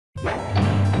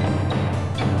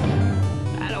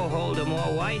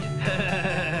all white.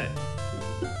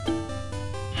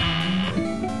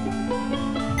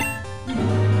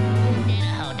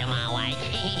 Hold them all white.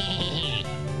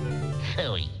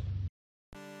 Phooey.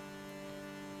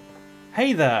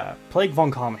 Hey there, Plague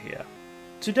Von Karma here.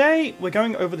 Today we're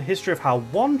going over the history of how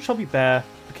one chubby bear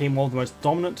became one of the most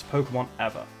dominant Pokemon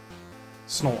ever.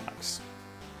 Snorlax.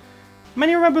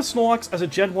 Many remember Snorlax as a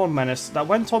Gen 1 menace that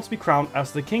went on to be crowned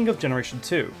as the king of Generation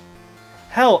 2.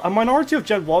 Hell, a minority of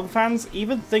Gen 1 fans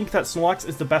even think that Snorlax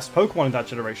is the best Pokemon in that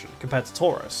generation, compared to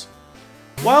Tauros.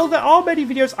 While there are many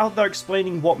videos out there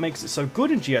explaining what makes it so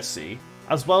good in GSC,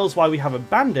 as well as why we haven't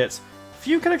banned it,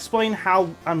 few can explain how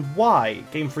and why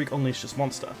Game Freak unleashed this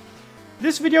monster.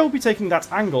 This video will be taking that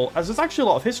angle, as there's actually a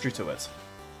lot of history to it.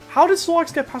 How did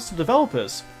Snorlax get past the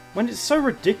developers, when it's so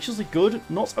ridiculously good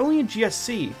not only in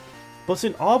GSC, but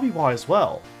in RBY as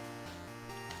well?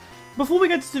 Before we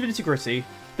get to the nitty-gritty,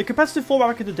 the competitive format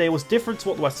back in the day was different to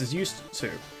what the West is used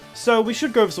to, so we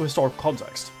should go over some historical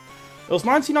context. It was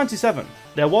 1997,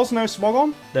 there was no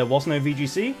Smogon, there was no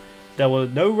VGC, there were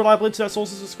no reliable internet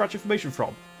sources to scratch information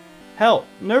from. Hell,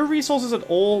 no resources at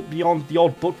all beyond the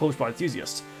odd book published by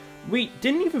enthusiasts. We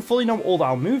didn't even fully know what all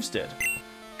our moves did.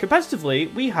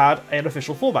 Competitively, we had an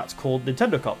official format called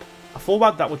Nintendo Cup, a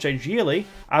format that would change yearly,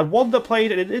 and one that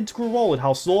played an integral role in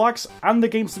how Snorlax and the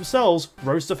games themselves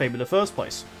rose to fame in the first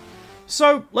place.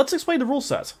 So, let's explain the rule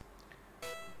set.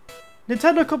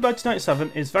 Nintendo Cup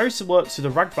 1997 is very similar to the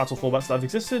ranked battle formats that have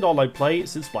existed in online play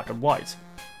since Black and White.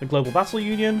 The Global Battle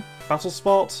Union, Battle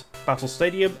Spot, Battle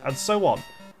Stadium, and so on.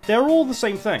 They're all the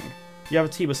same thing. You have a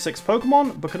team of 6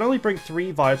 Pokemon, but can only bring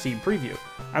 3 via Team Preview,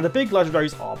 and the big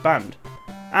legendaries are banned.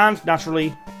 And,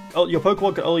 naturally, your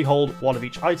Pokemon can only hold one of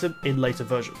each item in later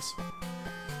versions.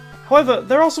 However,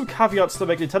 there are some caveats that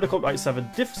make Nintendo Cup 97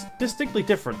 distinctly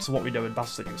different to what we know in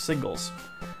Battle Stadium singles.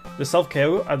 The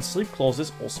self-KO and sleep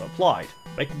clauses also applied,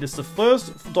 making this the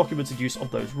first documented use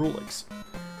of those rulings.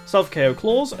 Self-KO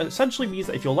clause essentially means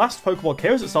that if your last Pokemon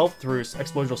KOs itself through its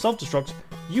explosion or self-destruct,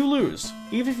 you lose,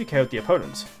 even if you KO'd the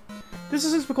opponent. This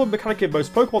has since become a mechanic in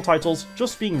most Pokemon titles,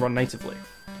 just being run natively.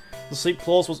 The sleep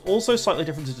clause was also slightly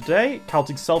different to today,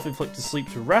 counting self-inflicted sleep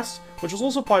through rest, which was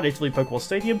also applied natively in Pokemon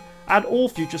Stadium and all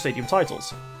future Stadium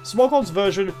titles. Smogon's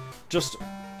version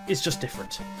is just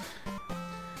different.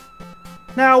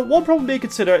 Now, one problem being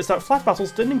considered is that flat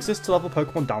battles didn't exist to level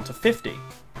Pokemon down to 50.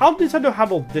 How did Nintendo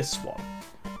handle this one?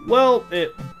 Well,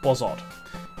 it was odd.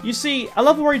 You see, a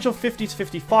level range of 50 to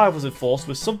 55 was enforced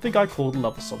with something I called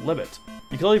level sub limit.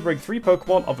 You could only bring 3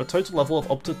 Pokemon of a total level of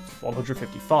up to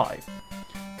 155.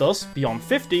 Thus, beyond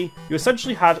 50, you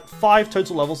essentially had 5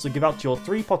 total levels to give out to your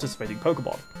 3 participating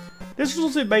Pokemon. This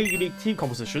resulted in many unique team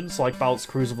compositions, like Balanced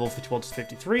Crews of level 51 to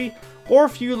 53, or a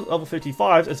few level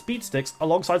 55s as beat sticks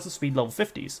alongside some speed level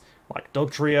 50s, like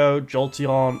Dugtrio,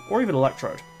 Jolteon, or even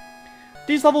Electrode.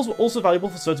 These levels were also valuable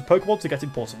for certain Pokemon to get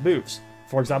important moves.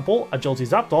 For example, Agility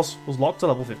Zapdos was locked to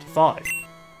level 55.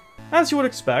 As you would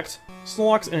expect,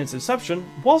 Snorlax in its inception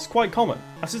was quite common,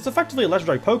 as it's effectively a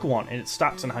legendary Pokemon in its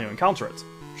stats and how you encounter it.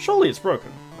 Surely it's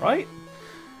broken, right?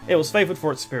 It was favoured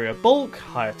for its superior bulk,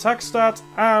 high attack stat,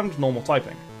 and normal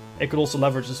typing. It could also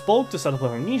leverage its bulk to set up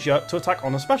with Amnesia to attack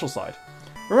on the special side.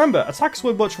 Remember, attacks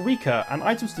were much weaker and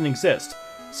items didn't exist,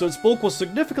 so its bulk was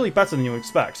significantly better than you would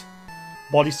expect.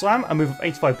 Body Slam, a move of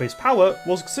 85 base power,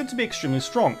 was considered to be extremely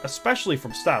strong, especially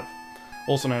from Stab,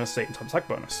 also known as State and Time Attack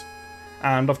bonus.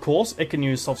 And of course, it can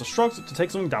use Self-Destruct to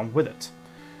take something down with it.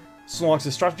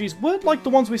 Snorlax's strategies weren't like the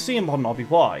ones we see in modern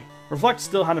RBY. Reflect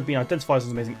still hadn't been identified as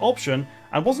an amazing option,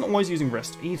 and wasn't always using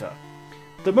Wrist either.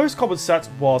 The most common set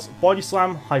was Body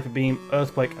Slam, Hyper Beam,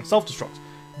 Earthquake, and Self-Destruct,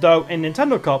 though in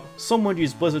Nintendo Cup, some would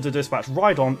use Blizzard to dispatch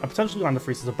Rhydon and potentially land the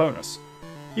freeze as a bonus.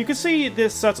 You can see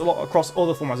this set a lot across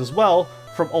other formats as well,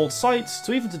 from old sites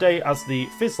to even today as the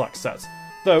Fizzlax set,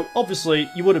 though obviously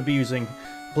you wouldn't be using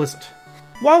Blizzard.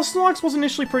 While Snorlax was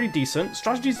initially pretty decent,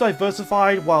 strategies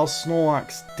diversified while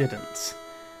Snorlax didn't.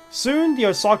 Soon, the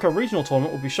Osaka Regional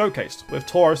Tournament would be showcased, with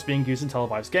Tauros being used in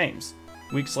televised games.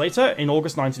 Weeks later, in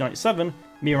August 1997,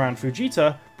 Miran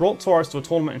Fujita brought Tauros to a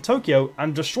tournament in Tokyo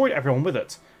and destroyed everyone with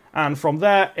it, and from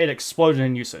there it exploded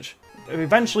in usage,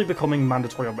 eventually becoming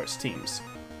mandatory on most teams.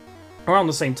 Around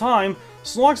the same time,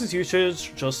 Snorlax's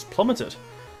usage just plummeted.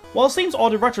 While it seems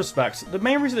odd in retrospect, the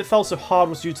main reason it fell so hard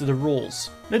was due to the rules.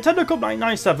 Nintendo Cup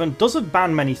 1997 doesn't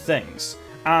ban many things,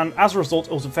 and as a result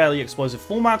it was a fairly explosive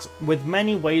format with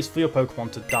many ways for your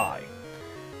Pokemon to die.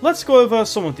 Let's go over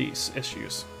some of these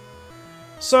issues.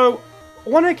 So,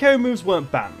 1-hit KO moves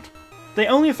weren't banned. They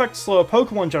only affect slower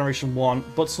Pokemon Generation 1,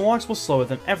 but Snorlax was slower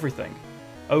than everything.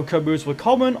 OHKO moves were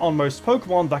common on most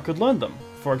Pokemon that could learn them.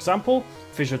 For example,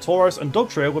 Fissure Tauros and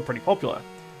Dugtrio were pretty popular.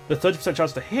 The 30%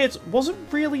 chance to hit wasn't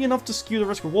really enough to skew the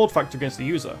risk-reward factor against the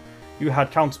user. You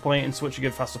had counterplay in switching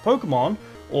in faster Pokemon,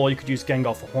 or you could use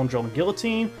Gengar for Horn Drill and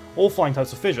Guillotine, or Flying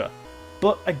types of Fissure.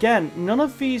 But again, none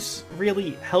of these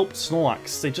really helped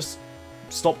Snorlax, they just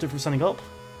stopped it from sending up.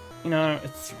 You know,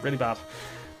 it's really bad.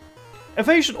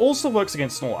 Evasion also works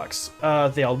against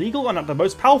Snorlax. They are legal and at their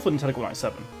most powerful in Tentacle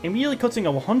 97, immediately cutting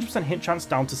a 100% hit chance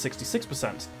down to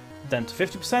 66%, then to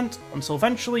 50%, until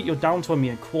eventually you're down to a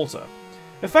mere quarter.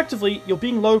 Effectively, you're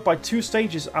being lowered by 2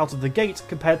 stages out of the gate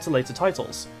compared to later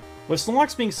titles. With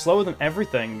Snorlax being slower than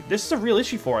everything, this is a real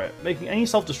issue for it, making any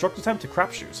self-destruct attempt a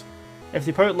crapshoot. If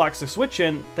the opponent lacks a switch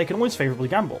in, they can always favourably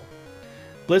gamble.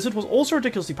 Blizzard was also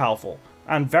ridiculously powerful,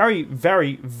 and very,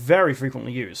 very, very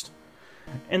frequently used.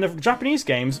 In the Japanese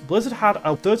games, Blizzard had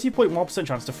a 30.1%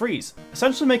 chance to freeze,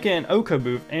 essentially making it an Oko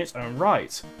move in its own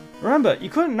right. Remember, you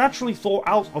couldn't naturally thaw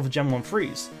out of a Gen 1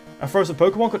 freeze. A frozen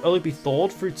Pokemon could only be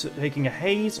thawed through taking a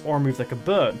haze or a move that could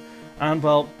burn, and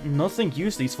well, nothing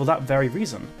used these for that very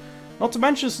reason. Not to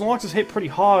mention Snorlax is hit pretty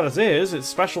hard as is, its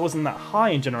special isn't that high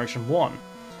in Generation 1.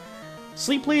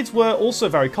 Sleep leads were also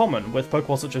very common, with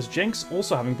Pokemon such as Jinx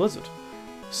also having Blizzard.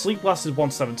 Sleep lasted 1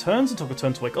 to 7 turns and took a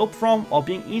turn to wake up from, while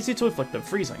being easy to inflict them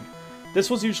freezing. This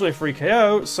was usually a free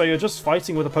KO, so you're just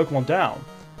fighting with a Pokemon down.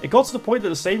 It got to the point that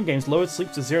the stadium games lowered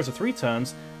sleep to 0 to 3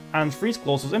 turns, and Freeze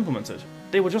Claws was implemented.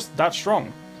 They were just that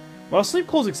strong. While Sleep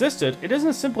Claws existed, it isn't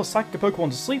as simple as sacking a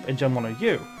Pokemon to sleep in Gen 1 or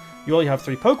U. You only have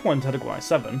 3 Pokemon in Tentacle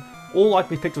 97, all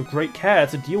likely picked with great care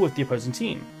to deal with the opposing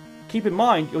team. Keep in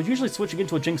mind, you're usually switching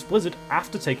into a Jinx Blizzard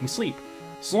after taking sleep.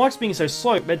 Snorlax being so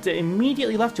slow meant it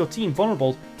immediately left your team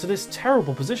vulnerable to this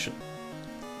terrible position.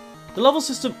 The level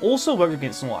system also worked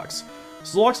against Snorlax.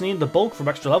 Snorlax needed the bulk from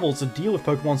extra levels to deal with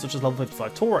Pokemon such as level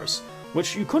 55 Tauros,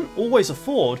 which you couldn't always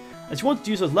afford as you wanted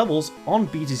to use those levels on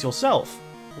beaties yourself,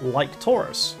 like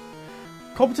Tauros.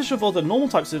 Competition with other normal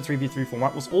types in the 3v3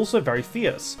 format was also very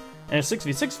fierce. In a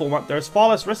 6v6 format, there is far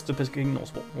less risk to picking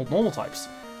normal types.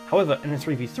 However, in a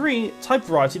 3v3, type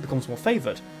variety becomes more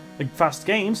favoured. The fast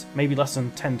games, maybe less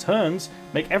than 10 turns,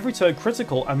 make every turn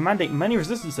critical and mandate many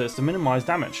resistances to minimise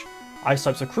damage. Ice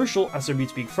types are crucial as they're immune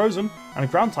to being frozen, and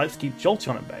ground types keep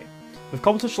Jolteon at bay. With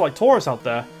competition like Tauros out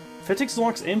there, fitting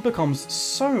Snorlax in becomes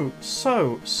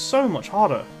so much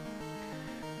harder.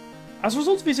 As a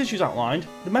result of these issues outlined,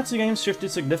 the metagames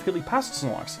shifted significantly past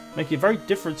Snorlax, making it very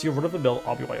different to your run-of-the-mill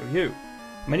RBYOU.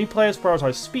 Many players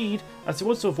prioritise speed as they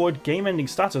wanted to avoid game-ending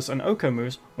status and Oko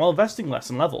moves while investing less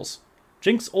in levels.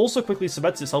 Jinx also quickly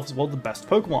cements itself as one of the best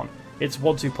Pokemon, its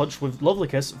 1-2 punch with Lovely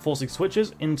Kiss forcing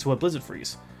switches into a Blizzard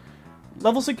Freeze.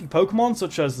 Level-syncing Pokemon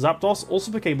such as Zapdos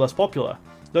also became less popular,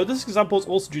 though this example is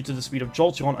also due to the speed of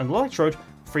Jolteon and Electrode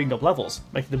freeing up levels,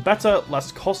 making them better,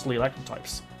 less costly electric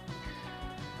types.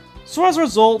 So as a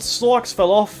result, Snorlax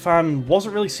fell off and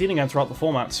wasn't really seen again throughout the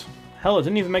format. Hell, it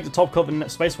didn't even make the top cut in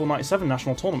Space War 97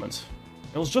 National Tournament.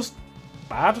 It was just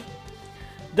bad.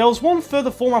 There was one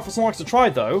further format for Snorlax to try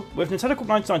though, with Nintendo Cup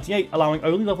 1998 allowing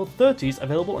only level 30s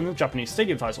available in the Japanese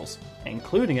Stadium titles,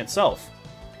 including itself.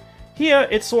 Here,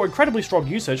 it saw incredibly strong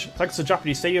usage thanks to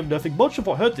Japanese Stadium nerfing much of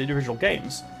what hurt the individual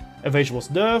games. Evasion was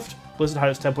nerfed, Blizzard had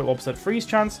its 10.1% freeze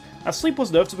chance, and Sleep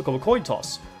was nerfed to become a coin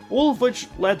toss, all of which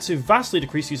led to vastly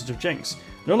decreased usage of Jinx,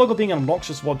 no longer being an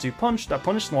obnoxious 1-2 punch that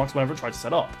punished Snorlax whenever it tried to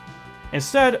set up.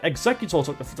 Instead, Executor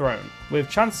took the throne, with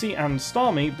Chansey and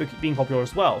Starmie being popular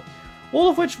as well, all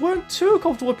of which weren't too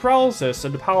comfortable with paralysis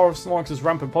and the power of Snorlax's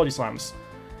rampant body slams.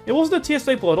 It wasn't a tier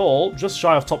staple at all, just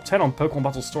shy of top 10 on Pokemon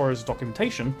Battle Stories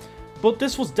documentation, but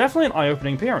this was definitely an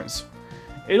eye-opening appearance.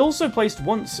 It also placed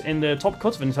once in the top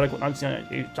cut of the Nintendo Cup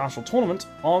 1998 National Tournament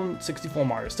on 64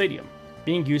 Mario Stadium,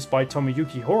 being used by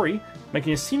Tomoyuki Hori,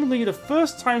 making it seemingly the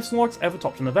first time Snorlax ever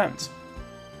topped an event.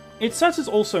 Its set is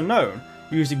also known,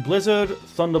 using Blizzard,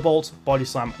 Thunderbolt, Body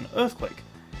Slam, and Earthquake.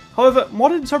 However,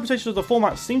 modern interpretations of the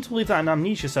format seem to believe that an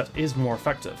Amnesia set is more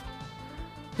effective.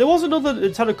 There was another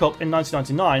Nintendo Cup in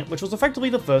 1999, which was effectively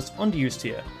the first underused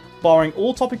tier, barring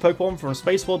all topic Pokemon from a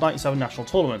Space World 97 National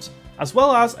Tournament, as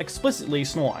well as explicitly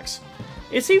Snorlax.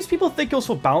 It seems people think it was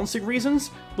for balancing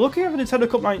reasons, but looking at the Nintendo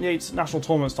Cup 98's National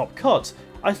Tournament's top cut,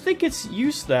 I think its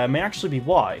use there may actually be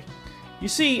why. You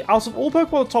see, out of all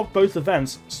Pokemon that topped both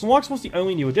events, Snorlax was the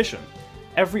only new addition.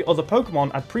 Every other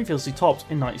Pokemon had previously topped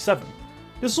in 97.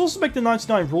 This also makes the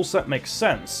 99 rule set make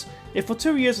sense. If for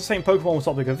 2 years the same Pokemon were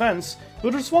top big events, you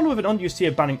would respond with an unused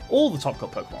tier banning all the top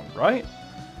cut Pokemon, right?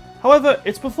 However,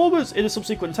 its performance in the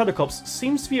subsequent Nintendo Cups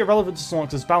seems to be irrelevant to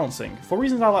Snorlax's balancing, for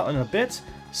reasons I'll outline in a bit,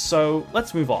 so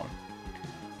let's move on.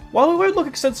 While we won't look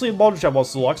extensively at modern Gen 1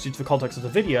 Snorlax due to the context of the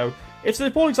video, it's an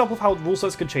important example of how rule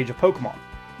sets can change a Pokemon.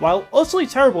 While utterly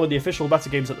terrible in the official meta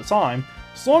games at the time,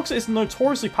 Snorlax is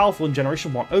notoriously powerful in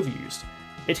Generation 1 overused.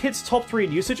 It hits top 3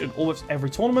 in usage in almost every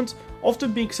tournament,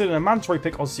 often being considered a mandatory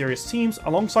pick on serious teams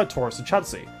alongside Tauros and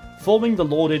Chansey, forming the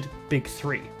lauded Big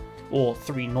 3, or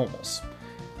 3 normals.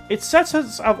 Its sets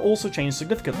have also changed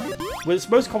significantly, with its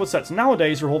most common sets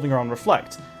nowadays revolving around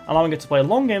Reflect, allowing it to play a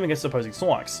long game against opposing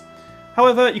Snorlax.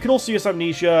 However, you can also use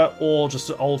Amnesia or just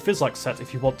an old Fizz-like set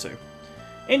if you want to.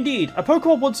 Indeed, a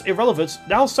Pokemon once irrelevant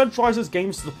now centralizes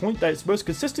games to the point that its most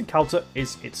consistent counter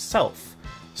is itself.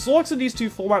 Snorlax in these two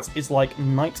formats is like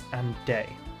night and day.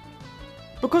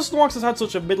 Because Snorlax has had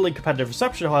such a middling competitive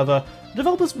reception, however,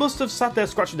 developers must have sat there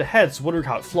scratching their heads wondering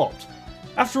how it flopped.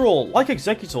 After all, like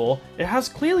Executor, it has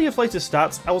clearly inflated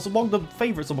stats and was among the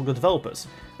favourites among the developers,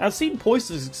 and seemed poised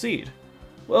to succeed.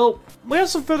 Well, we have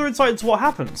some further insight into what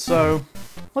happened, so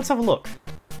let's have a look.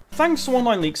 Thanks to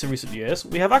online leaks in recent years,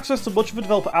 we have access to much of the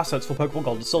developer assets for Pokemon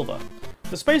Gold and Silver.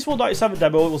 The Space World 97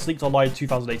 demo was leaked online in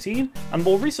 2018, and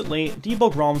more recently,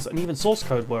 debug ROMs and even source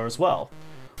code were as well.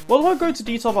 While I won't go into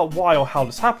detail about why or how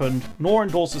this happened, nor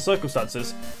endorse the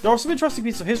circumstances, there are some interesting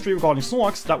pieces of history regarding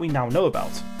Snorlax that we now know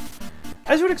about.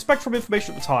 As you would expect from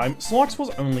information at the time, Snorlax was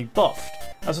only buffed,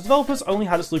 as the developers only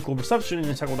had its lukewarm reception in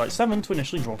Integral 97 to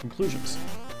initially draw conclusions.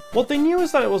 What they knew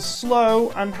is that it was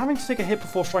slow, and having to take a hit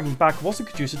before striking back wasn't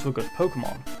conducive to a good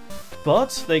Pokemon.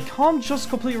 But they can't just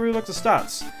completely rework the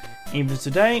stats. Even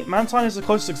today, Mantine is the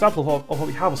closest example of what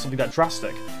we have of something that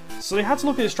drastic, so they had to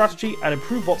look at their strategy and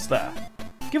improve what's there.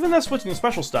 Given they're splitting the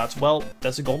special stats, well,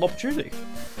 there's a golden opportunity.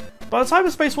 By the time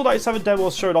the Space World 97 demo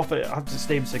was showed off at its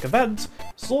namesake event,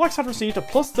 Snorlax had received a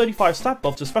plus 35 stat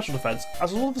buff to special defense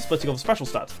as a result of the splitting of the special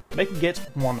stat, making it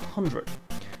 100.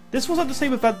 This was at the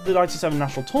same event the 97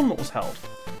 National Tournament was held.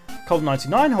 Come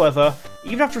 99, however,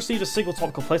 even after receiving a single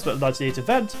topical placement at the 98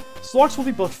 event, Snorlax will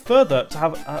be buffed further to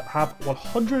have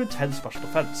 110 special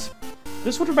defense.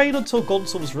 This would remain until Gold and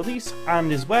Silver's release,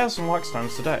 and is where Snorlax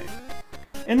stands today.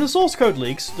 In the source code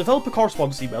leaks, developer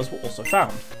correspondence emails were also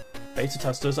found. Beta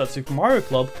testers at Super Mario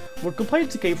Club would complain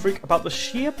to Game Freak about the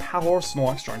sheer power of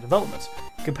Snorlax during development,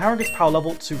 comparing its power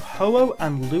level to Ho-Oh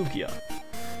and Lugia.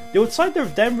 They would cite their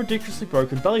then ridiculously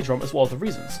broken Belly Drum as one of the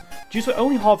reasons, due to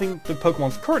only halving the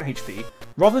Pokemon's current HP,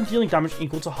 rather than dealing damage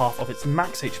equal to half of its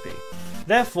max HP.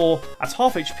 Therefore, at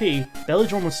half HP, Belly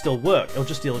Drum would still work, it would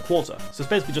just deal a quarter, so it's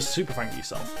basically just super fanging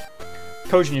yourself.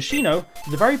 Koji Nishino,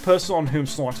 the very person on whom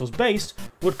Snorlax was based,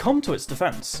 would come to its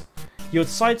defense. He would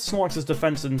cite Snorlax's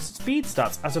defense and speed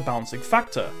stats as a balancing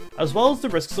factor, as well as the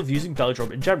risks of using Belly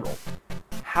Drum in general.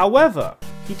 However,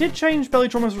 he did change Belly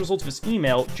Drum as a result of his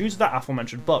email due to that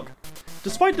aforementioned bug.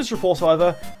 Despite this report,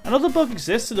 however, another bug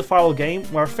exists in the final game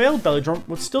where a failed Belly Drum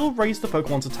would still raise the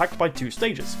Pokemon's attack by 2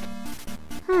 stages.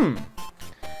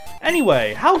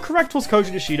 Anyway, how correct was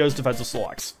Koji Nishino's defense of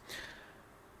Snorlax?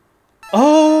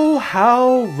 Oh,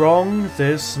 how wrong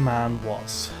this man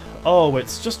was. Oh,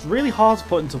 it's just really hard to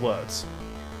put into words.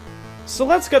 So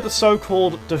let's get the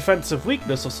so-called defensive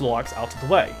weakness of Snorlax out of the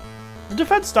way. The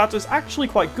defense stat is actually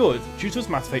quite good due to its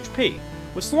massive HP,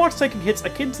 with Snorlax taking hits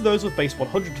akin to those with base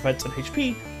 100 defense and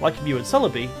HP, like Mew and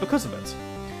Celebi, because of it.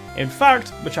 In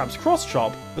fact, Machamp's Cross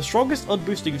Chop, the strongest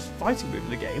unboosting fighting move in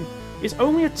the game, is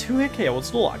only a 2-hit KO on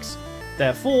Snorlax.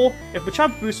 Therefore, if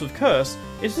Machamp boosts with Curse,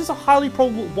 it is a highly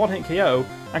probable 1-hit KO,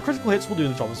 and critical hits will do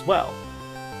the job as well.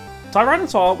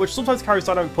 Tyranitar, which sometimes carries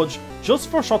Dynamic Punch just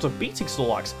for a shot of beating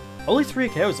Snorlax, only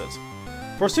 3-hit KOs it.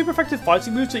 For a super effective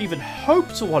fighting move to even hope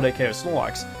to 1-hit KO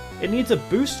Snorlax, it needs a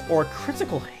boost or a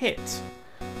critical hit.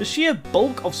 The sheer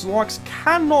bulk of Snorlax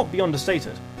cannot be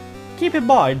understated. Keep in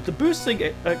mind, the boosting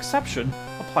exception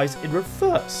applies in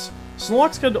reverse.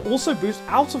 Snorlax can also boost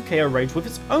out of KO range with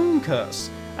its own Curse,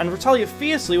 and retaliate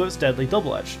fiercely with its deadly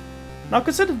Double Edge. Now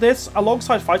consider this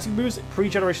alongside fighting moves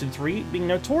pre-Generation 3 being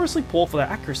notoriously poor for their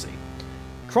accuracy.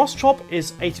 Cross Chop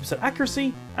is 80%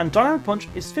 accuracy, and Dynamic Punch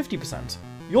is 50%.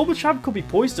 Your Machamp could be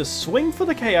poised to swing for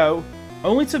the KO,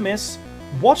 only to miss,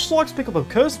 watch Snorlax pick up a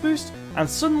Curse boost, and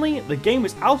suddenly the game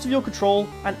is out of your control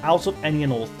and out of any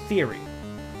and all theory.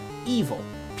 Evil.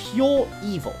 Pure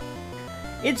evil.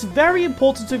 It's very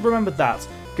important to remember that,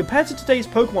 compared to today's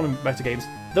Pokemon metagames,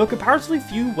 there are comparatively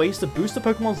few ways to boost the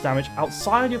Pokemon's damage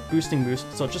outside of boosting moves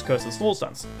such as Curse and Snorlax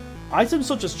Dance. Items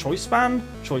such as Choice Band,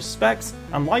 Choice Specs,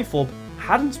 and Life Orb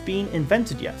hadn't been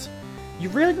invented yet. You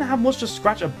really didn't have much to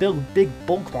scratch a big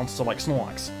bulk monster like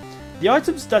Snorlax. The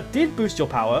items that did boost your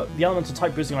power, the elemental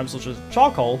type boosting items such as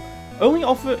Charcoal, only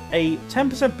offered a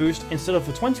 10% boost instead of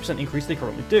the 20% increase they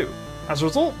currently do. As a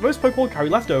result, most Pokemon carry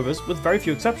leftovers with very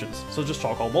few exceptions, such as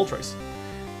Charcoal and Moltres.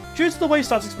 Due to the way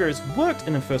stats experience worked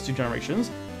in the first 2 generations,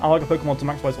 allowing a Pokemon to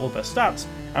maximize all of their stats,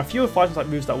 and fewer fighting type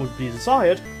moves that would be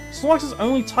desired, Snorlax's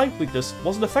only type weakness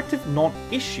was an effective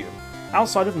non-issue,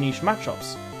 outside of niche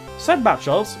matchups. Said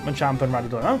matchups, Machamp and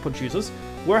Radical Dynamic Punch users,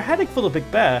 were a headache for the Big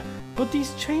Bear, but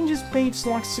these changes made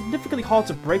Snorlax significantly harder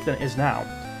to break than it is now.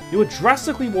 You were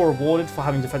drastically more rewarded for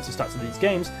having defensive stats in these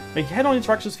games, making head-on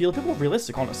interactions feel a bit more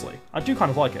realistic, honestly. I do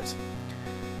kind of like it.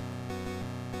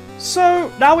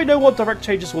 So, now we know what direct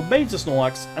changes were made to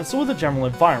Snorlax, and so with the general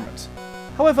environment.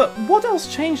 However, what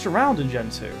else changed around in Gen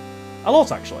 2? A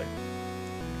lot, actually.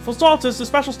 For starters, the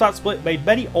special stat split made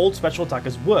many old special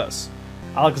attackers worse.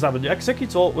 Alakazam and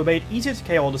Executor were made easier to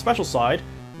KO on the special side,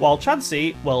 while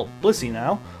Chansey, well, Blissey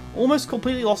now, almost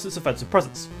completely lost its offensive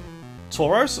presence.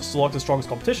 Tauros, Snorlax's strongest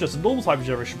competition as a normal type in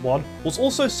Generation 1, was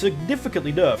also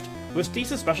significantly nerfed, with its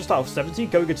decent special stat of 70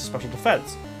 going into special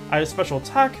defense, and its special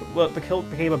attack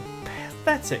became a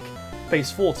pathetic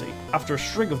base 40 after a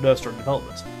string of nerfs during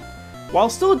development. While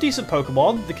still a decent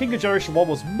Pokemon, the King of Generation 1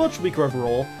 was much weaker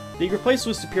overall, being replaced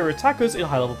with superior attackers in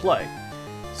high-level play.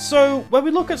 So, when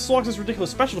we look at Snorlax's ridiculous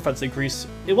special defense increase,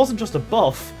 it wasn't just a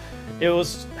buff, it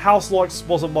was how Snorlax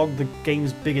was among the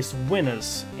game's biggest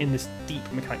winners in this deep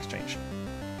mechanics change.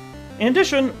 In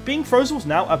addition, being frozen was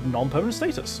now a non-permanent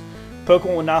status.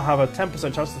 Pokemon would now have a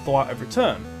 10% chance to thaw out every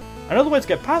turn. Another way to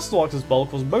get past Snorlax's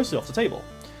bulk was mostly off the table.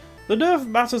 The nerf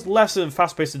matters less in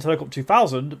fast-paced Nintendo Cup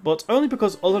 2000, but only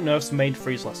because other nerfs made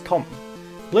freeze less common.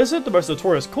 Blizzard, the most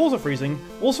notorious cause of freezing,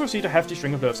 also received a hefty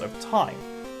string of nerfs over time.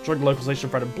 During the localization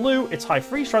of Red and Blue, its high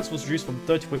freeze chance was reduced from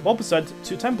 30.1%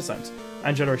 to 10%,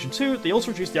 and Generation 2, they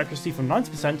also reduced the accuracy from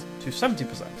 90% to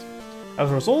 70%.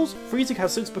 As a result, freezing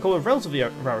has since become a relatively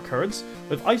rare occurrence,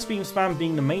 with Ice Beam spam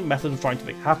being the main method of trying to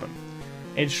make it happen.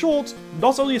 In short,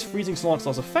 not only is freezing Snorlax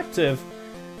less effective,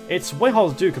 it's way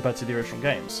harder to do compared to the original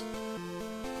games.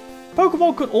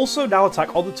 Pokemon could also now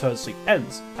attack on the turn sleep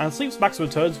ends, and sleep's maximum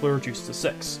turns were reduced to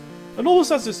 6. In all the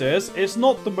sense this is, it's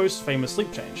not the most famous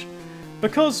sleep change.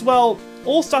 Because, well,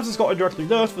 all status got indirectly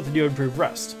nerfed with the new improved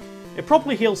rest. It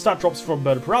probably healed stat drops from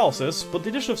murder paralysis, but the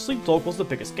addition of Sleep Talk was the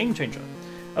biggest game changer.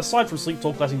 Aside from Sleep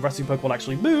Talk letting resting Pokemon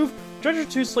actually move,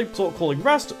 Generation 2's Sleep Talk calling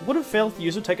rest would have failed if the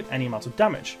user had taken any amount of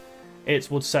damage. It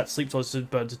would set Sleep Talk to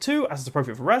burn to 2 as is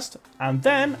appropriate for rest, and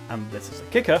then, and this is a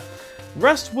kicker,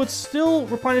 rest would still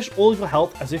replenish all of your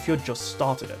health as if you had just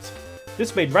started it.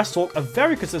 This made Rest Talk a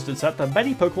very consistent set that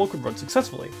many Pokemon could run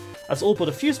successfully, as all but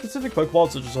a few specific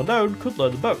Pokemon such as Unknown could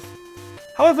learn them both.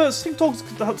 However, Sleep Talk's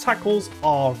attack calls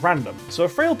are random, so a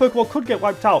frail Pokemon could get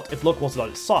wiped out if luck wasn't on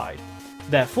its side.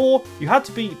 Therefore, you had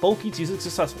to be bulky to use it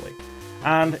successfully,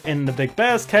 and in the Big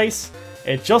Bear's case,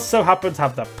 it just so happened to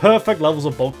have the perfect levels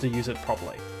of bulk to use it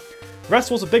properly. Rest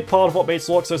was a big part of what made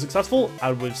Snorlax so successful,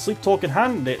 and with Sleep Talk in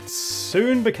hand, it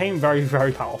soon became very,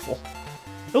 very powerful.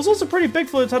 It was also pretty big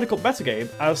for the technical metagame,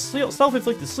 as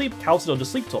self-inflicted sleep counted under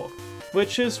Sleep Talk,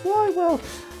 which is why, well,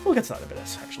 we'll get to that in a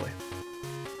minute, actually.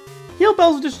 Heal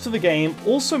Bell's addition to the game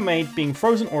also made being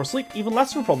frozen or asleep even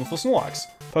less of a problem for Snorlax.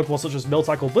 Pokemon such as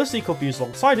Miltank or Blissey could be used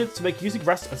alongside it to make using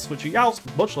rest and switching out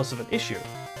much less of an issue.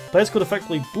 Players could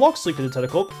effectively block sleep in Nintendo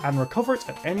Cup and recover it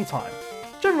at any time.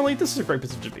 Generally, this is a great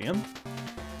position to be in.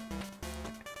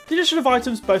 The addition of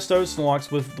items bestows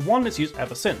Snorlax with the one it's used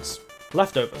ever since,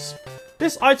 Leftovers.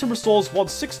 This item restores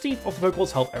 1/16 of the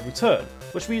Pokemon's health every turn,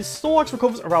 which means Snorlax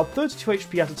recovers around 32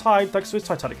 HP at a time thanks to its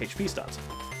Titanic HP stat.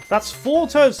 That's 4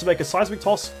 turns to make a Seismic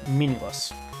Toss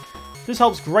meaningless. This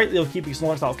helps greatly with keeping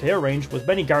Snorlax out of KO range, with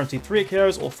many guaranteed 3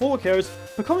 KOs or 4 KOs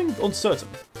becoming uncertain.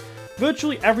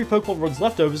 Virtually every Pokemon runs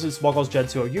Leftovers in Smogon's Gen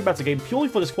 2 OU metagame purely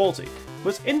for this quality, but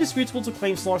it's indisputable to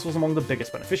claim Snorlax was among the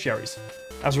biggest beneficiaries.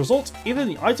 As a result, even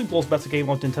in the Item Clause metagame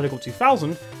of Nintendo Cup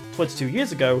 2000, 22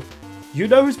 years ago, you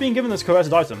know who's being given this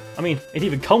coveted item. I mean, it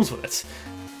even comes with it.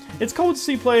 It's common to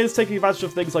see players taking advantage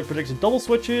of things like predicted double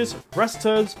switches, rest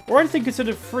turns, or anything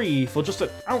considered free for just an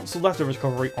ounce of Leftovers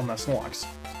recovery on their Snorlax.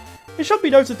 It should be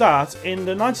noted that, in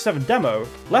the 97 demo,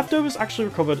 Leftovers actually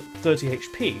recovered 30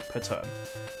 HP per turn.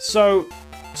 So,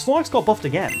 Snorlax got buffed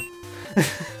again.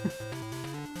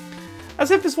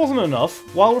 As if this wasn't enough,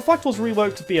 while Reflect was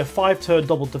reworked to be a 5-turn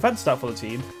double defense stat for the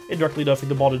team, indirectly nerfing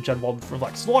the modern Gen 1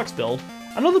 Reflect Snorlax build,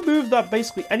 another move that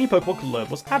basically any Pokemon could learn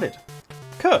was added.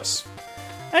 Curse.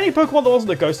 Any Pokemon that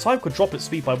wasn't a Ghost type could drop its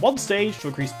speed by 1 stage to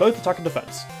increase both attack and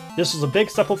defense. This was a big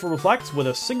step up for Reflect, with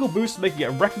a single boost making it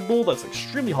a wrecking ball that's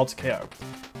extremely hard to KO.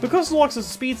 Because Snorlax's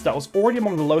speed stat was already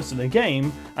among the lowest in the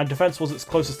game, and defense was its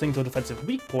closest thing to a defensive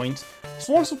weak point,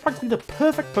 Snorlax was practically the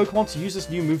perfect Pokemon to use this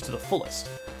new move to the fullest.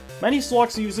 Many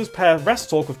Snorlax users pair Rest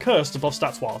Talk with Curse to buff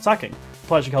stats while attacking,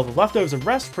 pledging health with Leftovers and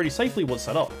Rest pretty safely once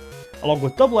set up. Along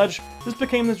with Double Edge, this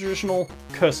became the traditional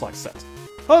Curse-like set.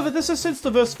 However, this has since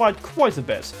diversified quite a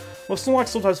bit, with Snorlax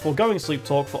sometimes foregoing Sleep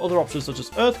Talk for other options such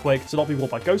as Earthquake to not be walled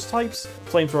by ghost types,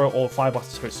 Flamethrower or Fire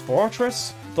Blast to host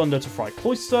Fortress, Thunder to fry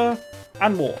Cloyster,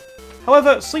 and more.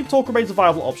 However, Sleep Talk remains a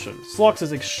viable option. Snorlax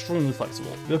is extremely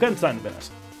flexible. We'll get into that in a minute.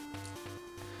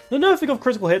 The nerfing of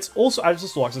critical hits also added to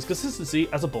Snorlax's consistency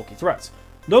as a bulky threat.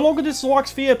 No longer did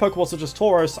Snorlax fear Pokemon such as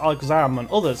Tauros, Alakazam, and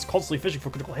others constantly fishing for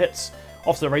critical hits,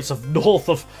 often at rates of north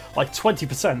of like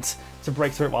 20% to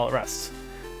break through it while it rests.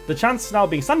 The chance now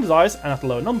being standardised, and at a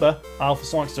lower number, allow for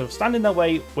Snorlax to stand in their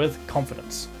way with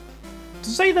confidence. To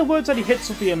say there weren't any hits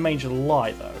would be a major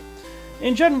lie though.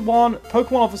 In Gen 1,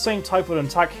 Pokemon of the same type of an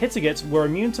attack hitting it were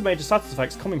immune to major status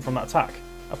effects coming from that attack.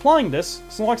 Applying this,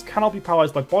 Snorlax cannot be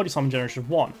paralysed by Body Slam in Generation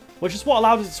 1, which is what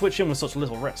allowed it to switch in with such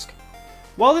little risk.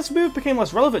 While this move became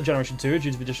less relevant in Generation 2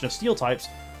 due to the addition of Steel types,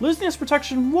 losing this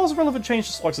protection was a relevant change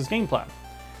to Snorlax's game plan.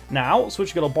 Now,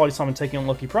 switching it on Body Slam and taking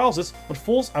Unlucky Paralysis would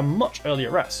force a much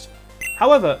earlier rest.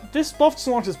 However, this buffed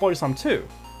Snorlax's Body Slam too.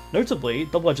 Notably,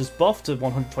 Double Edge's buff to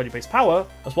 120 base power,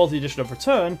 as well as the addition of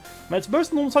Return, meant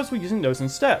most normal types were using those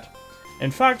instead.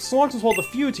 In fact, Snorlax was one of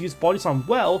the few to use Body Slam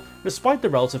well despite the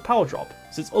relative power drop,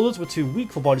 since others were too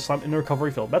weak for Body Slam in the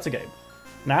recovery-filled metagame.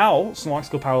 Now, Snorlax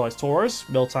could paralyze Tauros,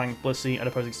 Miltank, Blissey, and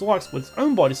opposing Snorlax with its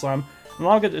own Body Slam,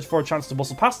 allowing it for a chance to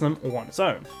bustle past them all on its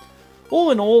own.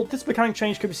 All in all, this mechanic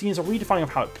change could be seen as a redefining of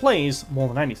how it plays more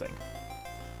than anything.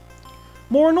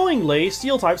 More annoyingly,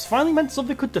 Steel types finally meant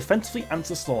something could defensively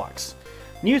answer Snorlax.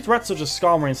 New threats such as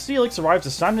Skarmory and Steelix arrived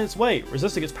to stand in its way,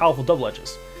 resisting its powerful double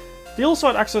edges. They also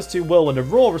had access to Whirlwind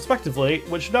and Roar respectively,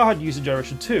 which now had used in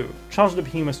Generation 2, challenging the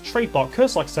Behemoth's trademark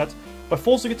Curse-like set by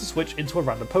forcing it to switch into a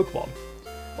random Pokemon.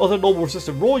 Other normal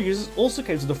resistant Roar users also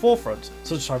came to the forefront,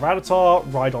 such as Tyranitar,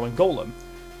 Rhydon, and Golem.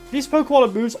 These Pokemon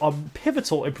and moves are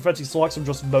pivotal in preventing Snorlax from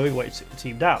just mowing away a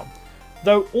team down,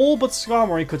 though all but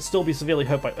Skarmory could still be severely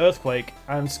hurt by Earthquake,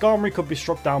 and Skarmory could be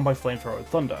struck down by Flamethrower and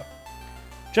Thunder.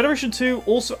 Generation 2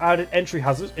 also added entry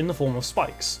hazards in the form of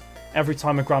spikes. Every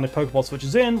time a grounded Pokeball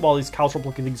switches in while these Caltrop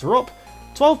looking things are up,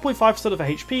 12.5% of the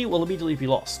HP will immediately be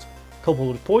lost.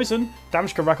 Coupled with poison,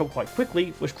 damage can rack up quite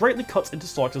quickly, which greatly cuts into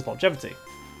Snorlax's longevity.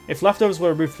 If leftovers were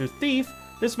removed through Thief,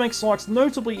 this makes Snorlax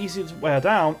notably easier to wear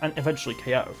down and eventually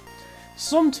KO.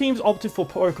 Some teams opted for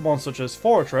Pokemon such as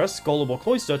Fortress, Golem or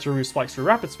Cloyster to remove spikes through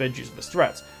Rapid Spin due to this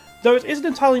threat, though it isn't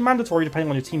entirely mandatory depending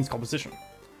on your team's composition.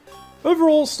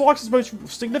 Overall, Snorlax's most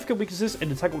significant weaknesses in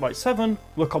Integral Knight 7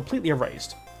 were completely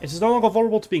erased. It is no longer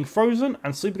vulnerable to being frozen,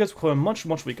 and Sleep against become a much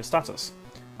weaker status.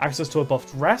 Access to a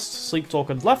buffed Rest, Sleep Talk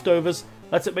and Leftovers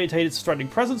lets it maintain its threatening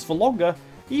presence for longer,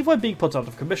 even when being put out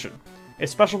of commission.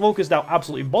 Its special bulk is now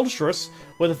absolutely monstrous,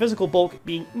 with the physical bulk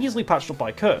being easily patched up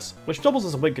by Curse, which doubles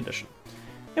as a win condition.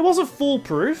 It wasn't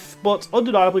foolproof, but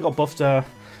undeniably got buffed a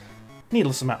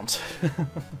needless amount.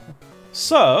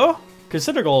 So,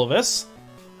 considering all of this,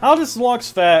 how did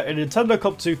Snorlax fare in Nintendo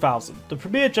Cup 2000, the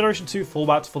premier Generation 2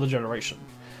 format for the generation?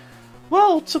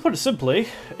 Well, to put it simply,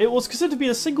 it was considered to be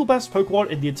the single best Pokemon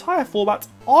in the entire format,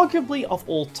 arguably of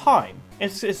all time.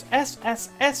 It's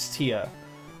SSS tier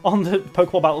on the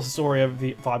Pokemon Battle Historia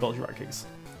viability rankings.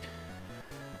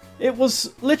 It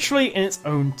was literally in its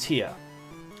own tier.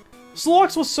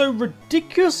 Snorlax was so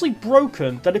ridiculously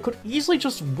broken that it could easily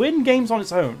just win games on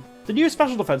its own. The new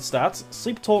special defense stats,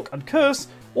 Sleep Talk and Curse,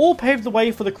 all paved the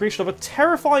way for the creation of a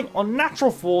terrifying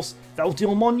unnatural force that will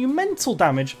deal monumental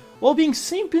damage while being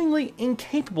seemingly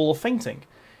incapable of fainting.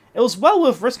 It was well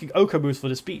worth risking Oko moves for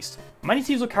this beast. Many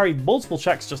teams will carry multiple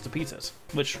checks just to beat it,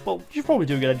 which, well, you probably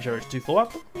do get in Generation 2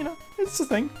 format, but, you know, it's a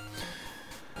thing.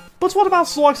 But what about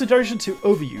Snorlax in Generation 2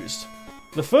 overused?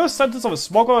 The first sentence of a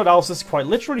Smogon analysis quite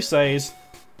literally says,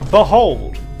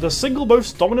 "Behold, the single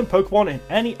most dominant Pokemon in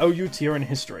any OU tier in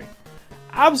history."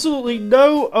 Absolutely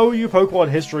no OU Pokemon in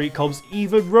history comes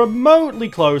even remotely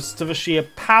close to the sheer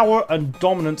power and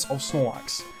dominance of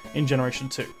Snorlax in Generation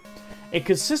 2. It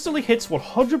consistently hits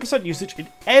 100% usage in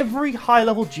every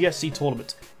high-level GSC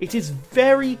tournament. It is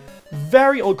very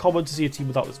uncommon to see a team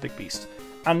without this big beast,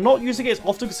 and not using it is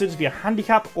often considered to be a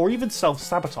handicap or even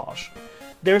self-sabotage.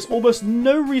 There is almost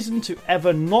no reason to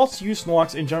ever not use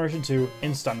Snorlax in Generation 2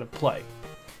 in standard play.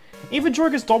 Even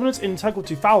during its dominance in Integral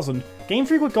 2000, Game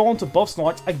Freak would go on to buff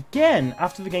Snorlax again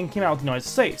after the game came out in the United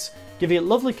States, giving it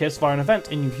Lovely Kiss via an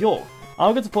event in New York,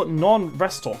 allowing to put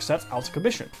non-Rest Talk sets out of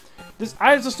commission. This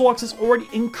added to Snorlax's already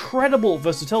incredible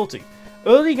versatility.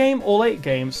 Early game or late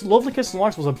games, Lovely Kiss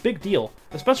Snorlax was a big deal,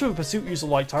 especially with a pursuit user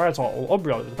like Tyranitar or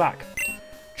Umbreon at the back.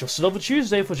 Just another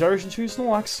Tuesday for Generation 2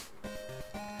 Snorlax.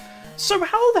 So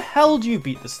how the hell do you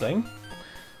beat this thing?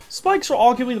 Spikes are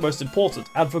arguably the most important,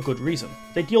 and for good reason.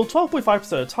 They deal 12.5% of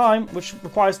the time, which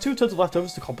requires 2 turns of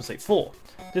leftovers to compensate for.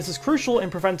 This is crucial in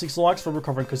preventing Snorlax from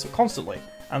recovering constantly,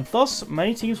 and thus,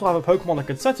 many teams will have a Pokemon that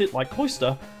can set it, like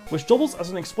Cloyster, which doubles as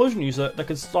an explosion user that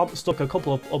can stuck a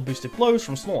couple of unboosted blows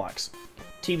from Snorlax.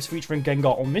 Teams featuring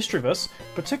Gengar or Mischievous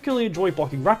particularly enjoy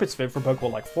blocking Rapid Spin from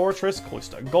Pokemon like Forretress,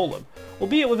 Cloyster, and Golem,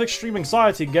 albeit with extreme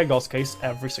anxiety in Gengar's case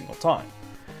every single time.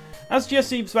 As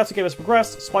GSC's metagame has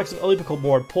progressed, spikes have only become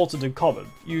more important and common.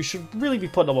 You should really be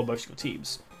putting them on most of your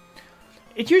teams.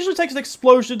 It usually takes an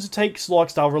explosion to take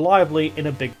Snorlax down reliably in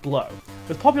a big blow,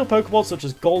 with popular Pokemon such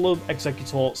as Golem,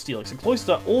 Exeggutor, Steelix, and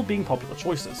Cloyster all being popular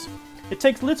choices. It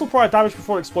takes little prior damage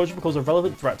before an explosion becomes a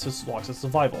relevant threat to Snorlax's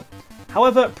survival.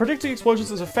 However, predicting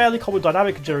explosions is a fairly common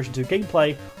dynamic in Generation 2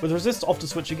 gameplay, with resists often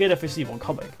switching in if they see one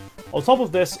coming. On top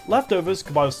of this, leftovers,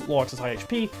 combined with Snorlax's high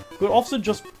HP, could often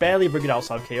just barely bring it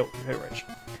outside KO range.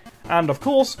 And of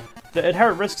course, the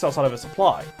inherent risks outside of its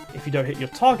apply. If you don't hit your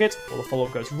target, or the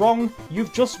follow-up goes wrong,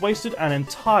 you've just wasted an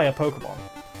entire Pokemon.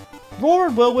 Roar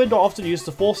and Whirlwind are often used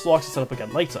to force Snorlax to set up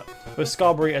again later, with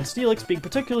Scarberry and Steelix being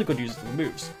particularly good users of the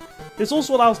moves. This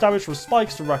also allows damage from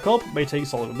spikes to rack up, maintaining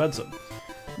solid momentum.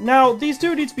 Now, these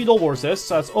do need to be normal resists,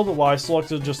 as otherwise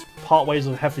Snorlax will just part ways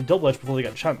with Hefty Double Edge before they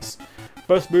get a chance.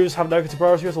 Both moves have negative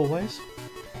priority as always.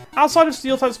 Outside of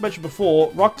Steel types mentioned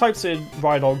before, Rock types in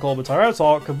Rhydon, Golem, and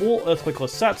Tyranitar can wall Earthquakeless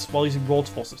sets while using Roar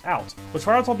to force it out, with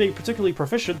Tyranitar being particularly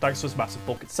proficient thanks to its massive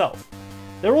bulk itself.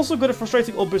 They're also good at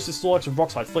frustrating unboosted Snorlax with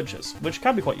Rock-side flinches, which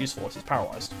can be quite useful if it's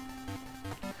paralysed.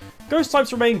 Ghost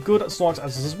types remain good at Snorlax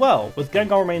as well, with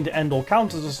Gengar remaining the end-all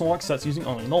counter to Snorlax sets using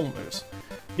only normal moves.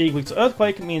 Being weak to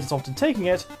Earthquake means it's often taking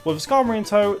it, but with Skarmory in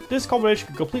tow, this combination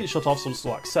can completely shut off some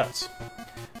Snorlax sets.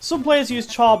 Some players use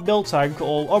Charm, Miltank,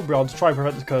 or Umbreon to try and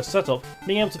prevent the cursed setup,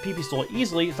 being able to PP stall it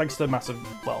easily thanks to their massive,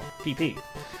 well, PP.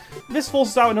 This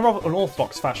forces out in a rather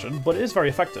unorthodox fashion, but it is very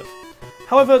effective.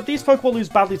 However, these Pokemon lose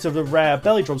badly to the rare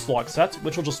Belly Drum Snorlax set,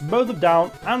 which will just mow them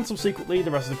down, and subsequently the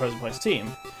rest of the opposing player's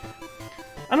team.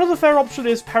 Another fair option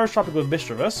is Perish Trapping with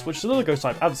Mischievous, which is another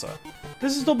Ghost-type answer.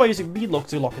 This is done by using Mean Look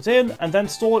to lock it in, and then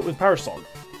stall it with Perish Song.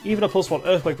 Even a +1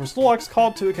 Earthquake from Snorlax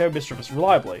can't 2-KO Mischievous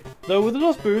reliably, though with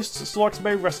enough boosts, Snorlax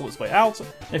may wrestle its way out, and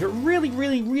if it really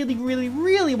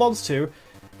wants to,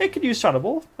 it can use Shadow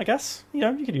Ball, I guess. You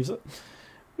know, you can use it.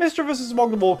 Mischievous is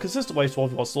among the more consistent ways to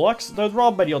 1v1 Snorlax, though there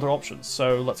are many other options,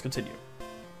 so let's continue.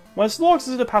 When Snorlax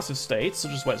is in a passive state,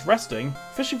 such as when it's resting,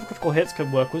 fishing for critical hits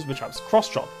can work with Macham's Cross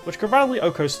Chop, which can randomly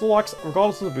OHKO Snorlax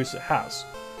regardless of the boost it has.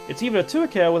 It's even a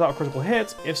 2-KO without a critical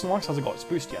hit if Snorlax hasn't got its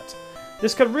boost yet.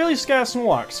 This can really scare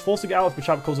Snorlax, forcing it out if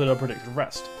Machamp comes in a predicted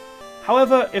rest.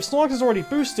 However, if Snorlax is already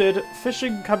boosted,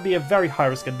 fishing can be a very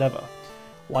high-risk endeavour.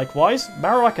 Likewise,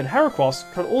 Marowak and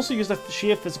Heracross can also use their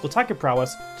sheer physical attacking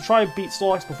prowess to try and beat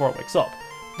Snorlax before it wakes up,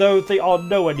 though they are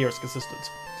nowhere near as consistent.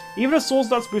 Even a Swords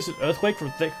Dance boosted Earthquake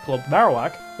from Thick Club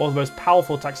Marowak, one of the most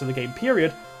powerful attacks in the game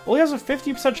period, only has a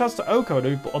 50% chance to OHKO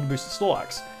an unboosted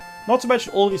Snorlax. Not to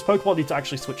mention all of these Pokemon need to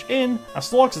actually switch in, as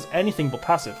Snorlax is anything but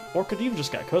passive, or could even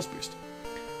just get a Curse Boost.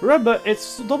 Remember,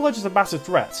 its Double Edge is a massive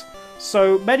threat,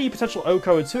 so many potential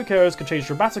OHKO and 2-KOs can change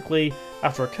dramatically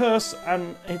after a Curse,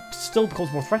 and it still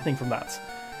becomes more threatening from that.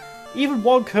 Even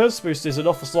one Curse Boost is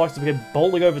enough for Snorlax to begin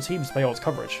bowling over teams to pay all its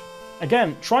coverage.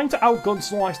 Again, trying to outgun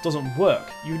Snorlax doesn't work,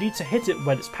 you need to hit it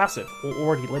when it's passive, or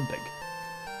already limping.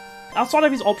 Outside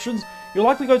of these options, you're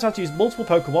likely going to have to use multiple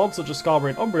Pokemon, such as Skarmory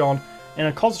and Umbreon, in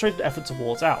a concentrated effort to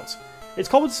wall it out. It's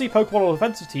common to see Pokemon on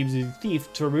offensive teams using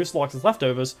Thief to remove Snorlax's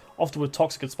leftovers, often with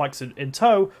Toxic and Spikes in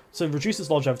tow, so it reduces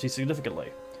longevity significantly.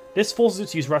 This forces it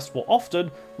to use Rest more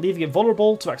often, leaving it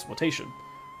vulnerable to exploitation.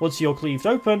 Once you're cleaved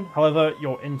open, however,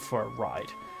 you're in for a ride.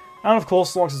 And of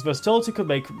course, Snorlax's versatility could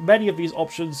make many of these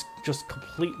options just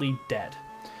completely dead.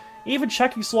 Even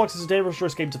checking Snorlax is a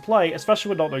dangerous game to play, especially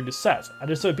when not knowing this set,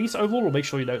 and if so, Beast Overlord will make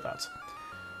sure you know that.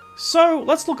 So,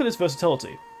 let's look at its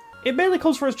versatility. It mainly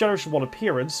comes from its Generation 1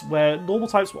 appearance, where normal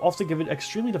types were often given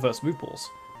extremely diverse move pools.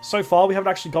 So far, we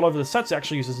haven't actually gone over the sets it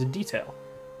actually uses in detail.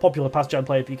 Popular past gen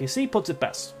player PKC puts it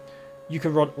best. You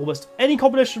can run almost any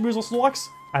combination of moves on Snorlax,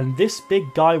 and this big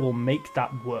guy will make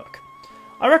that work.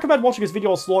 I recommend watching his video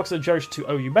on Snorlax and Generation 2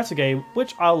 OU metagame,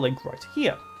 which I'll link right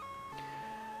here.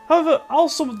 However, I'll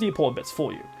sum up the important bits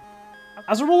for you.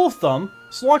 As a rule of thumb,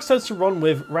 Snorlax tends to run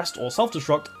with Rest or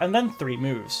Self-Destruct, and then 3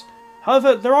 moves.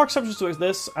 However, there are exceptions to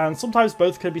this, and sometimes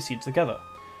both can be seen together.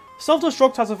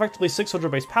 Self-Destruct has effectively 600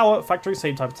 base power, factoring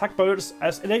same type attack bonus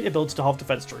as innate ability to half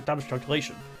defense during damage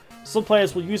calculation. Some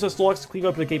players will use their Snorlax to clean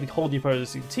open a gaping hole in the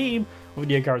opposing team with a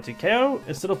near guaranteed KO,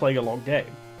 instead of playing a long game.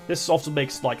 This often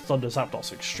makes like Thunder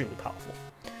Zapdos extremely powerful.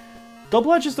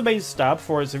 Double Edge is the main stab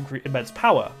for its immense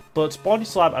power. but Body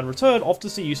Slam and Return often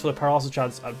see use for the Paralysis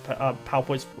Chance and Power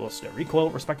Points plus Recoil,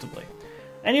 respectively.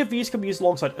 Any of these can be used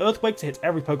alongside Earthquake to hit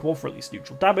every Pokemon for at least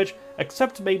neutral damage,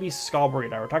 except maybe Skarmory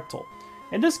and Aerodactyl.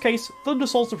 In this case, Thunder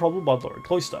solves the problem by lowering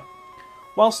Cloyster.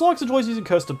 While Snorlax enjoys using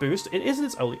Curse to boost, it isn't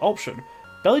its only option.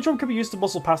 Belly Drum can be used to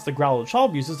muscle past the Growl and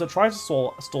Charm users that try to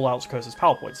stall out Curse's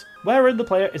power points, wherein the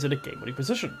player is in a game-winning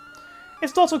position.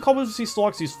 It's not uncommon to see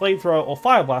Snorlax use Flamethrower or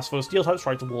Fire Blast for the Steel types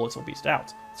trying to wall it or beast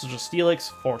out, such as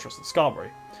Steelix, Fortress, and Skarmory.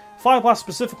 Fire Blast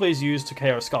specifically is used to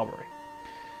KO Skarmory.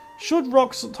 Should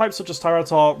rock types such as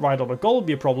Tyranitar ride on a Golem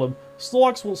be a problem,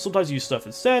 Snorlax will sometimes use Surf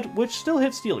instead, which still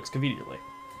hits Steelix conveniently.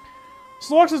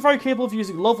 Snorlax is very capable of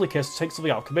using Lovely Kiss to take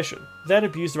something out of commission, then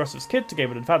abuse the rest of his kit to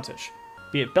gain an advantage.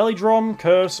 Be it Belly Drum,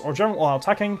 Curse, or general all-out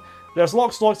attacking, there's a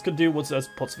lot Snorlax can do once it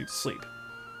puts something to sleep.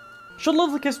 Should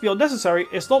Lovely Kiss be unnecessary,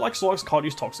 it's not like Snorlax can't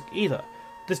use Toxic either.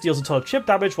 This deals a ton of chip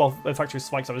damage while factory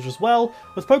spike damage as well,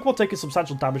 with Pokemon taking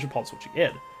substantial damage upon switching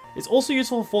in. It's also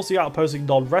useful for forcing out opposing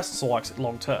non-rest Snorlax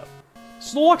long term.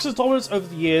 Snorlax's dominance over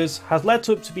the years has led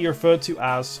to it to be referred to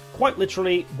as, quite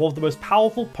literally, one of the most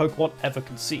powerful Pokemon ever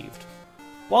conceived.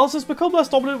 Whilst it's become less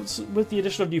dominant with the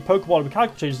addition of new Pokemon and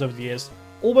mechanical changes over the years,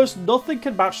 almost nothing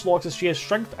can match Snorlax's sheer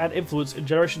strength and influence in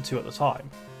Generation 2 at the time.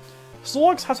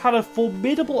 Snorlax has had a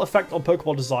formidable effect on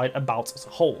Pokemon design and balance as a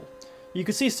whole. You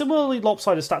can see similarly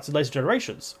lopsided stats in later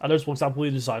generations, a notable example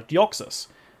being the design of Deoxys.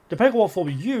 Depending on what form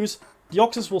you use,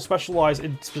 Deoxys will specialise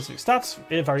in specific stats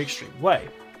in a very extreme way.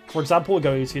 For example, when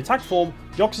going into the attack form,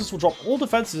 Deoxys will drop all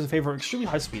defenses in favour of extremely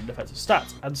high speed and defensive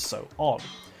stats, and so on.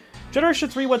 Generation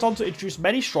 3 went on to introduce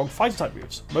many strong fighting-type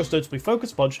moves, most notably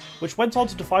Focus Punch, which went on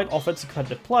to define offensive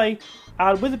competitive play,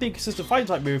 and with it being a consistent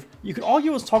fighting-type move, you could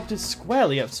argue it was targeted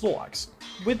squarely at Snorlax.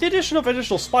 With the addition of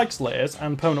additional Spikes layers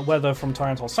and permanent weather from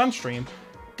Tyranitar Sandstream,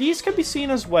 these can be seen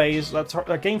as ways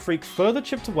that Game Freak further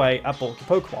chipped away at bulky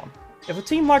Pokemon. If a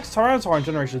team likes Tyranitar in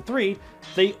Generation 3,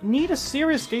 they need a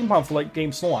serious game plan for late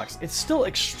game Snorlax. It's still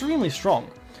extremely strong.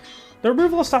 The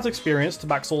removal of stat experience to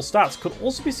max all stats could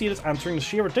also be seen as answering the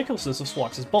sheer ridiculousness of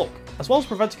Snorlax's bulk, as well as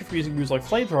preventing it from using moves like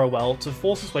Flamethrower well to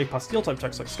force its way past Steel-type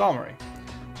techs like Skarmory.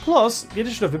 Plus, the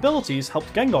addition of abilities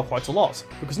helped Gengar quite a lot,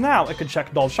 because now it can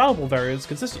check non-Shadow Ball variants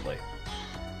consistently.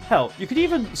 Hell, you could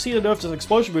even see the nerf to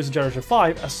explosion moves in Generation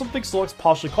 5 as something Snorlax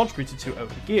partially contributed to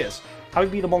over the years, having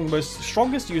been among the most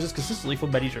strongest users consistently for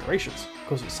many generations,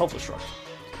 because of its self-destruct.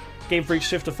 Game Freak's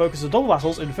shift to focus on double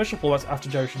battles in official formats after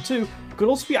Generation 2 could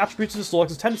also be attributed to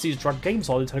Snorlax's tendency to drag games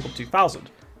on in Telecom 2000.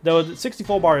 There were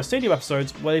 64 Mario Stadium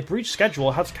episodes where they breached schedule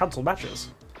and had to cancel matches.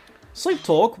 Sleep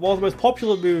Talk, one of the most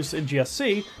popular moves in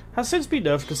GSC, has since been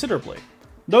nerfed considerably.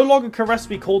 No longer can rest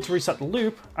be called to reset the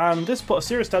loop, and this put a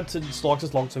serious dent in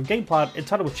Snorlax's long-term game plan in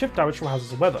tandem with chip damage from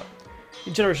hazards and weather.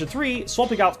 In Generation 3,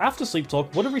 swapping out after Sleep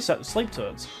Talk would have reset sleep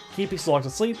turns, keeping Snorlax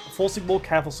asleep, forcing more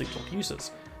careful Sleep Talk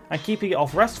uses, and keeping it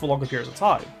off rest for longer periods of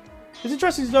time. It's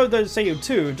interesting to note that Seiyu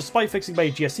 2, despite fixing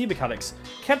many GSC mechanics,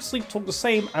 kept Sleep Talk the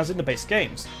same as in the base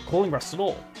games, calling rest at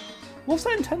all. Was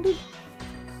that intended?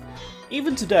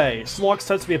 Even today, Snorlax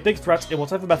tends to be a big threat in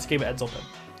whatever metagame it ends up in.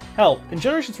 Hell, in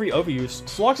Generation 3 overuse,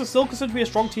 Snorlax is still considered to be a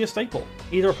strong tier staple,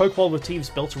 either a Pokemon with teams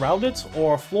built around it,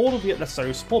 or a flawed albeit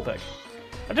necessary support pick.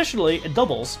 Additionally, in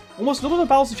doubles, almost none of the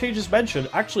balancing changes mentioned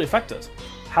actually affect it.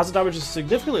 Hazard damage is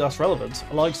significantly less relevant,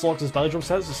 allowing Snorlax's Belly Drum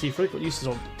sets to see frequent uses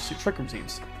on Trick Room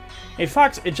teams. In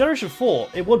fact, in Generation 4,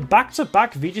 it won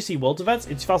back-to-back VGC World events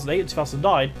in 2008 and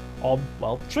 2009 on,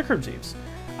 well, Trick Room teams,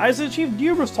 and it's achieved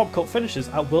numerous top cut finishes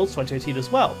at Worlds 2018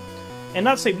 as well. In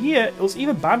that same year, it was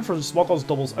even banned from Smogon's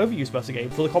doubles overuse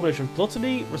metagame for the combination of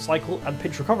Gluttony, Recycle, and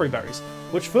Pinch Recovery Berries,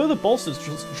 which further bolsters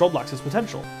Snorlax's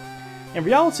potential. In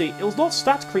reality, it was not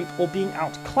stat creep or being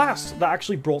outclassed that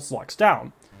actually brought Snorlax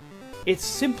down. It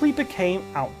simply became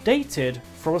outdated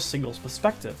from a singles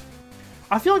perspective.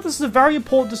 I feel like this is a very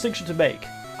important distinction to make.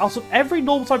 Out of every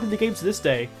normal type in the game to this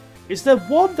day, is there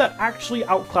one that actually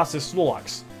outclasses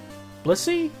Snorlax?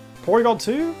 Blissey? Porygon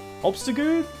 2?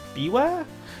 Obstagoon? Beware?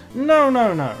 No,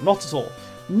 not at all.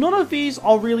 None of these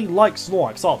are really like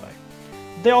Snorlax, are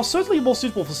they? They are certainly more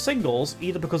suitable for singles,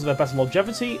 either because of their better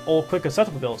longevity or quicker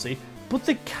setup ability, but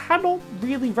they cannot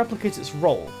really replicate its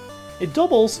role. In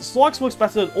doubles, Snorlax works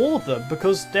better than all of them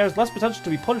because there is less potential to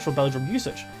be punished for Belly Drum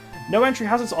usage. No entry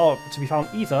hazards are to be found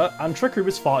either, and Trick Room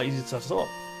is far easier to set up.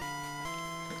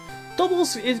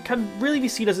 Doubles can really be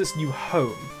seen as its new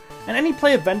home, and any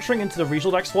player venturing into the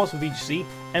regional deck sports with VGC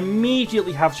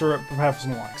immediately have to prepare for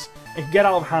Snorlax. It can get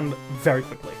out of hand very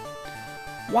quickly.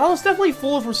 While it's definitely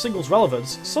fallen from singles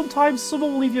relevance, sometimes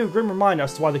someone will leave you a grim reminder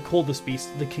as to why they called this beast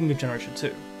the King of Generation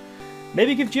 2.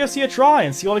 Maybe give GSC a try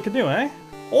and see what it can do, eh?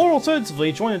 Or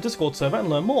alternatively, join a Discord server and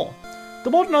learn more. The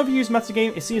modern overused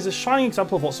metagame is seen as a shining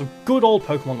example of what some good old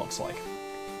Pokemon looks like.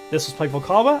 This was Playful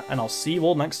Carver, and I'll see you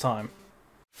all next time.